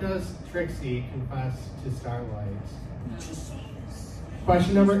 what does Trixie confess to Starlight?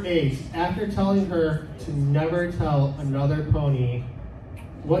 Question number 8. After telling her to never tell another pony,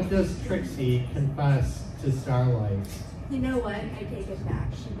 what does Trixie confess to Starlight? You know what? I take it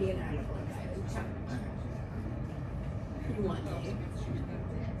back. She'd be an animal. You want me.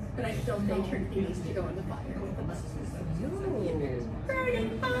 But I still think Trixie needs to go in the fire with the buses.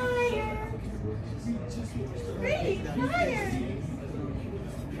 Burning fire! Burning fire!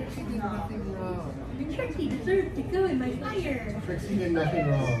 Trixie did nothing wrong. Trixie deserves to go in my fire. Trixie did nothing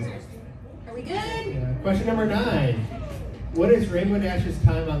wrong. Are we good? Yeah. Question number 9. What is Rainbow Dash's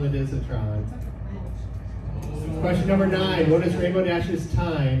time on the Dizatron? Question number 9. What is Rainbow Dash's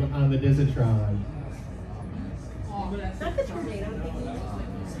time on the Dizatron? Not the tornado.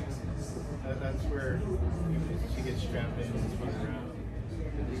 That's where she gets strapped in and spun around.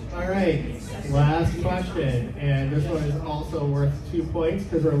 All right, last question, and this one is also worth 2 points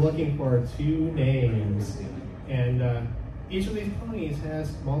because we're looking for 2 names. And each of these ponies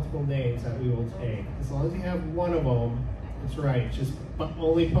has multiple names that we will take. As long as you have one of them, it's right. Just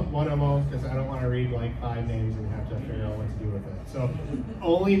only put one of them because I don't want to read like 5 names and have to figure out what to do with it. So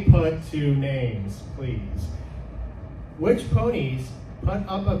only put 2 names, please. Which ponies put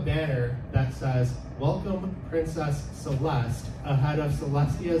up a banner that says, "Welcome Princess Celeste," ahead of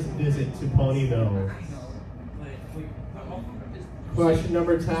Celestia's visit to Ponyville? Question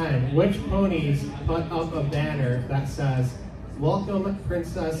number 10. Which ponies put up a banner that says, "Welcome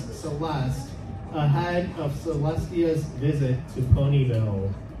Princess Celeste," ahead of Celestia's visit to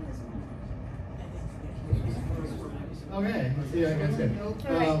Ponyville? Okay, let's see, I guess good.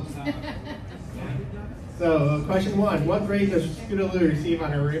 So, question 1. What grade does Scootaloo receive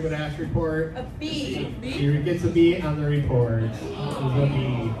on her Rainbow Dash report? A B. She gets a B on the report. It was a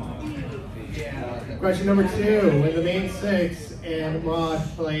B. Question number 2. When the main 6 and Maud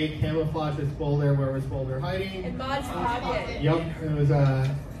played Camouflage with Boulder, where was Boulder hiding? In Maud's pocket. Yep, it was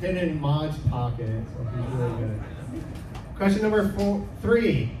hidden in Maud's pocket. So he's really good. Question number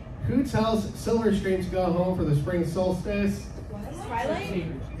 3. Who tells Silverstream to go home for the spring solstice? Twilight?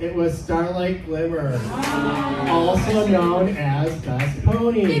 It was Starlight Glimmer, also known as Best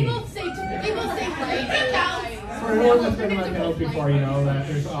Pony. They both say right. It counts. For anyone that's been to my panels before, you know that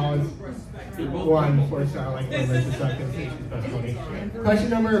there's always one for Starlight Glimmer to second, she's Best Pony. Question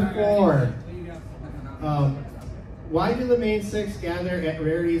number 4. Why do the main six gather at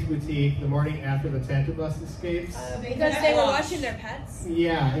Rarity's boutique the morning after the Tantabus escapes? Because they were watching their pets.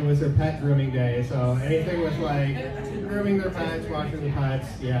 Yeah, it was their pet grooming day, so anything with like grooming their pets, watching the pets,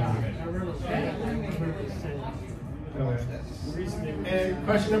 yeah. Okay. And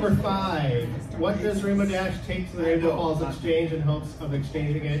question number 5. What does Rainbow Dash take to the Rainbow Falls Exchange in hopes of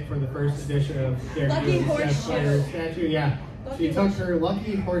exchanging it for the first edition of their Lucky new Horseshoe. statue? Yeah. Lucky She took her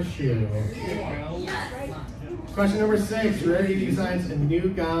Lucky Horseshoe. Question number 6. Rarity designs a new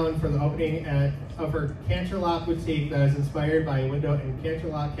gown for the opening of her Canterlot boutique that is inspired by a window in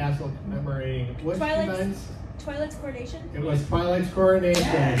Canterlot Castle commemorating which events? Twilight's coronation? It was Twilight's coronation.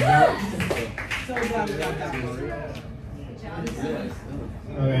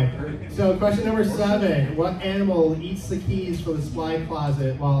 Okay. So question number 7. What animal eats the keys for the supply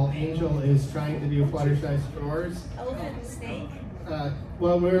closet while Angel is trying to do Fluttershy's chores? Elephant, snake.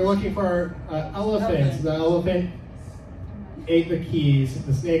 Well, we were looking for elephants. The elephant ate the keys.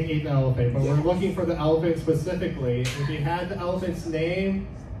 The snake ate the elephant. But we're looking for the elephant specifically. If you had the elephant's name,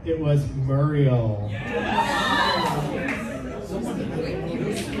 it was Muriel.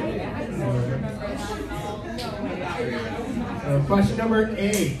 Question number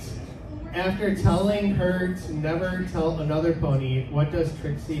 8. After telling her to never tell another pony, what does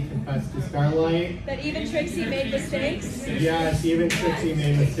Trixie confess to Starlight? That even Trixie made mistakes? Yes, even Trixie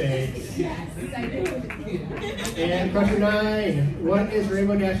made mistakes. And question 9. What is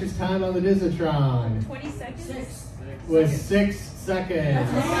Rainbow Dash's time on the Disneytron? 20 seconds. Was 6 seconds.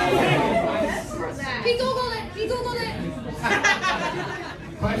 He Googled it! He Googled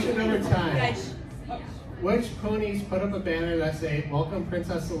it! Question number 10. Which ponies put up a banner that say, "Welcome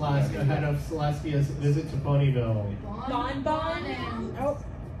Princess Celeste" ahead of Celestia's visit to Ponyville? Bon and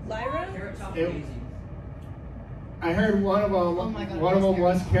Lyra? I heard one of them. One of them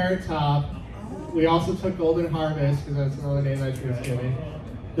was Carrot Top. We also took Golden Harvest because that's another name that she was giving.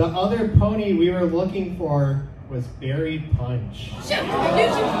 The other pony we were looking for was Berry Punch. So,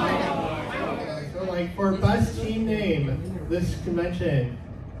 like for best team name this convention,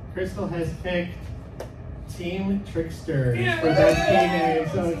 Krystal has picked Team Tricksters for best team name.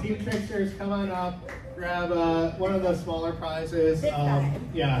 So Team Tricksters, come on up, grab one of the smaller prizes.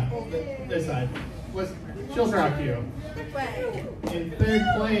 Yeah, this side. She'll drop you. In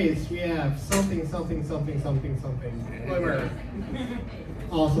 3rd place, we have something. Glimmer.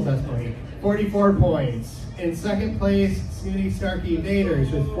 Also best pony. 44 points. In 2nd place, Snooty Starkey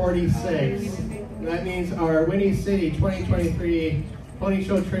Vaders with 46. And that means our Winnie City 2023 Pony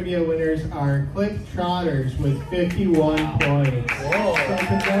Show Trivia winners are Clip Trotters with 51 points. Whoa. So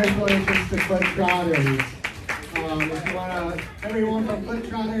congratulations to Clip Trotters. If you want to, everyone from Clip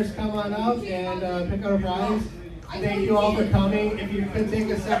Trotters, come on up and pick out a prize. Thank you all for coming. If you could take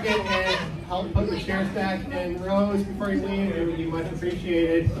a second and help put the chairs back in rows before you leave, it would be much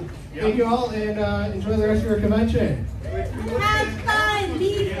appreciated. Thank you all, and enjoy the rest of your convention. Have fun!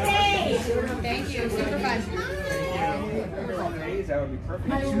 Be safe! Thank you. Super fun. That would be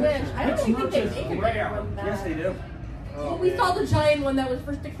perfect. I wish. I don't even think they make a better one than that. Yes, they do. Well, we saw the giant one that was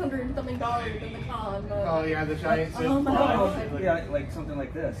for $600 and something in the con. But... Oh yeah, the giant. Oh my God. Yeah, like something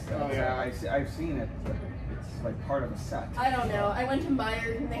like this. Oh yeah, I've seen it. But it's like part of a set. I don't know. I went to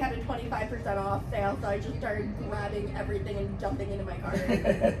Myers and they had a 25% off sale, so I just started grabbing everything and jumping into my cart.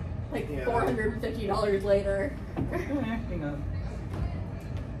 Like $450 later. You know.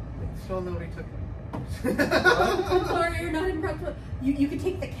 Still nobody took it. I'm sorry, you're not impressed with. You could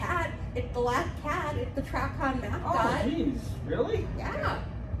take the cat. It's the last cat. It's the TrackCon mascot. Oh, jeez. Really? Yeah.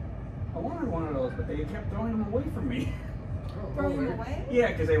 I wanted one of those, but they kept throwing them away from me. Throwing them away?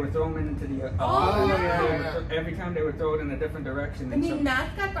 Yeah, because they would throw them into the... yeah. Every time they would throw it in a different direction. I mean,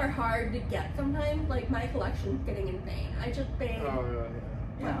 mascots are hard to get sometimes. Like, my collection's getting insane. I just paid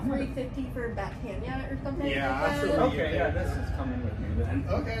 $350 for Batania or something. Yeah, like that. Okay, yeah, this is coming with me then.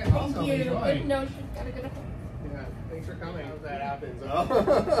 Okay, Thank awesome. you. Enjoy. No, she's got a good one. Yeah, thanks for coming. How's that happens?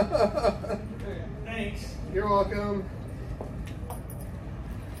 Thanks. You're welcome.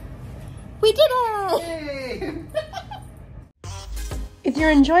 We did it! Yay! If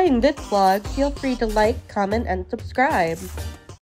you're enjoying this vlog, feel free to like, comment, and subscribe.